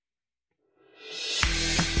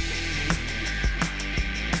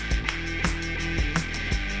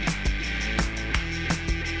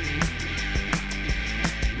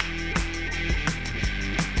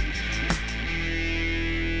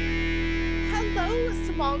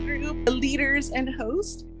small group leaders and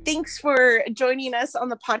hosts. Thanks for joining us on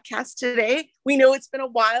the podcast today. We know it's been a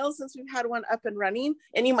while since we've had one up and running,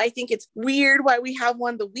 and you might think it's weird why we have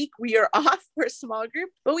one the week we are off for a small group,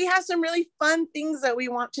 but we have some really fun things that we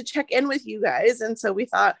want to check in with you guys. And so we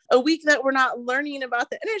thought a week that we're not learning about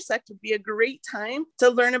the Intersect would be a great time to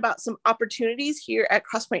learn about some opportunities here at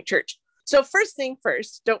Crosspoint Church. So first thing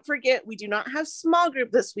first, don't forget, we do not have small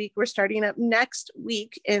group this week. We're starting up next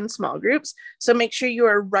week in small groups. So make sure you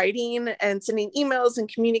are writing and sending emails and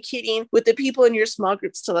communicating with the people in your small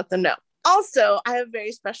groups to let them know. Also, I have a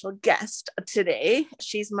very special guest today.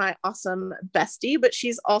 She's my awesome bestie, but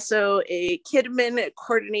she's also a Kidmin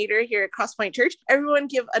coordinator here at Crosspoint Church. Everyone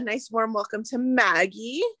give a nice warm welcome to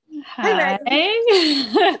Maggie. Hi.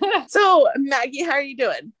 Maggie. So Maggie, how are you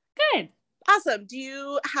doing? Good. Awesome. Do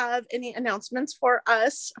you have any announcements for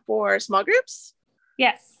us for small groups?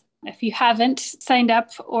 Yes. If you haven't signed up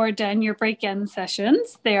or done your break-in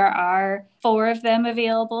sessions, there are 4 of them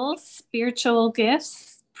available: spiritual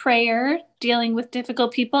gifts, prayer, dealing with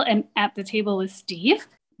difficult people, and at the table with Steve,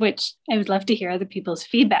 which I would love to hear other people's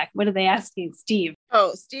feedback. What are they asking Steve?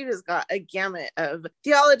 Oh, Steve has got a gamut of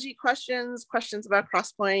theology questions about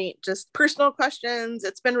Crosspoint, just personal questions.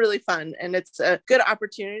 It's been really fun, and it's a good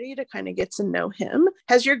opportunity to kind of get to know him.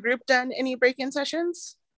 Has your group done any break-in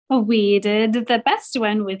sessions? We did the best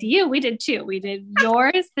one with you. We did 2. We did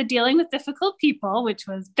yours, the dealing with difficult people, which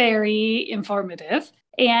was very informative.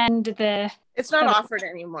 And it's not offered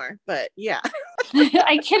anymore, but yeah.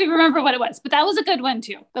 I can't even remember what it was, but that was a good one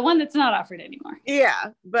too. The one that's not offered anymore. Yeah,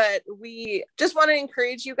 but we just want to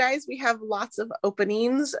encourage you guys. We have lots of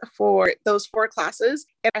openings for those 4 classes,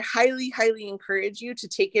 and I highly, highly encourage you to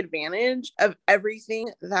take advantage of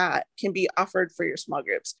everything that can be offered for your small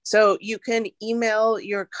groups. So you can email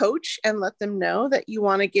your coach and let them know that you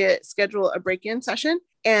want to schedule a break-in session,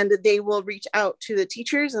 and they will reach out to the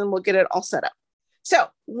teachers and we'll get it all set up. So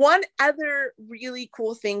one other really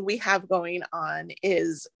cool thing we have going on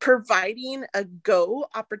is providing a go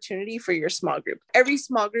opportunity for your small group. Every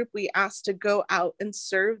small group we ask to go out and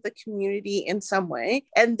serve the community in some way.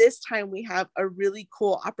 And this time we have a really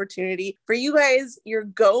cool opportunity for you guys, your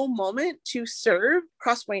go moment to serve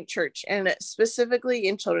Crosspoint Church, and specifically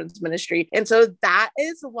in children's ministry. And so that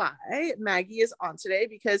is why Maggie is on today,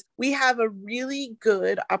 because we have a really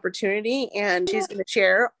good opportunity, and she's going to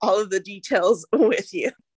share all of the details with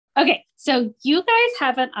you. Okay, so you guys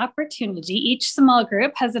have an opportunity. Each small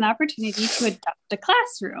group has an opportunity to adopt a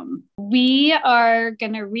classroom. We are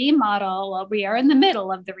going to remodel. Well, we are in the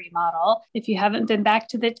middle of the remodel. If you haven't been back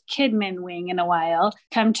to the Kidmin wing in a while,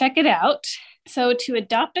 come check it out. So to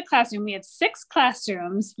adopt a classroom, we have 6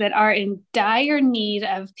 classrooms that are in dire need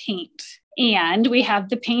of paint. And we have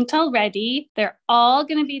the paint already. They're all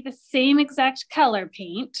going to be the same exact color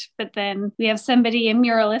paint, but then we have somebody, a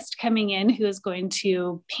muralist, coming in who is going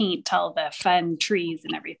to paint all the fun trees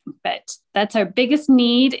and everything. But that's our biggest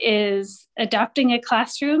need, is adopting a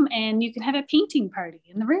classroom, and you can have a painting party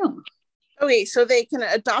in the room. Okay, so they can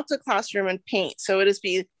adopt a classroom and paint. So it is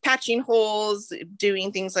be patching holes,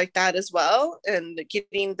 doing things like that as well, and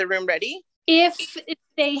getting the room ready. If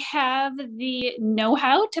they have the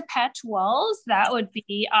know-how to patch walls, that would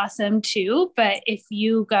be awesome too. But if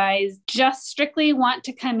you guys just strictly want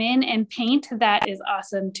to come in and paint, that is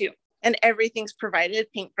awesome too. And everything's provided,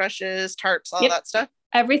 paintbrushes, tarps, all that stuff?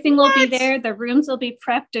 Everything will be there. The rooms will be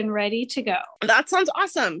prepped and ready to go. That sounds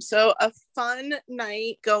awesome. So a fun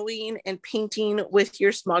night going and painting with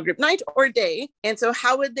your small group, night or day. And so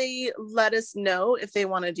how would they let us know if they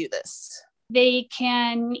want to do this? They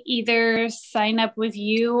can either sign up with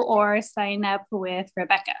you or sign up with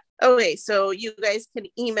Rebecca. Okay, so you guys can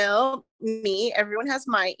email me. Everyone has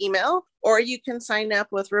my email, or you can sign up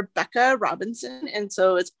with Rebecca Robinson. And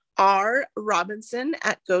so it's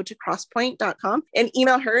rrobinson@gotocrosspoint.com, and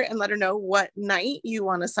email her and let her know what night you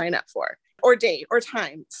want to sign up for, or day or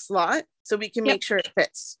time slot, so we can make sure it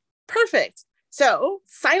fits. Perfect. So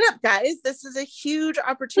sign up, guys. This is a huge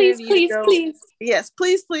opportunity. Please. Yes,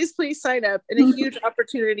 please sign up. And a huge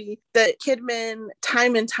opportunity that Kidmin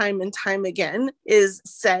time and time again is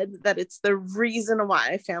said that it's the reason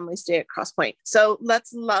why families stay at Crosspoint. So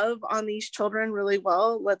let's love on these children really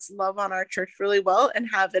well. Let's love on our church really well and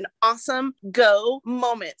have an awesome go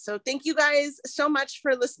moment. So thank you guys so much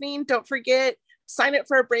for listening. Don't forget, sign it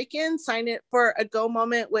for a break-in, sign it for a go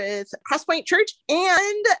moment with Crosspoint Church,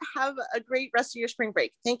 and have a great rest of your spring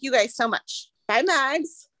break. Thank you guys so much. Bye,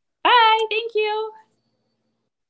 Mags. Bye. Thank you.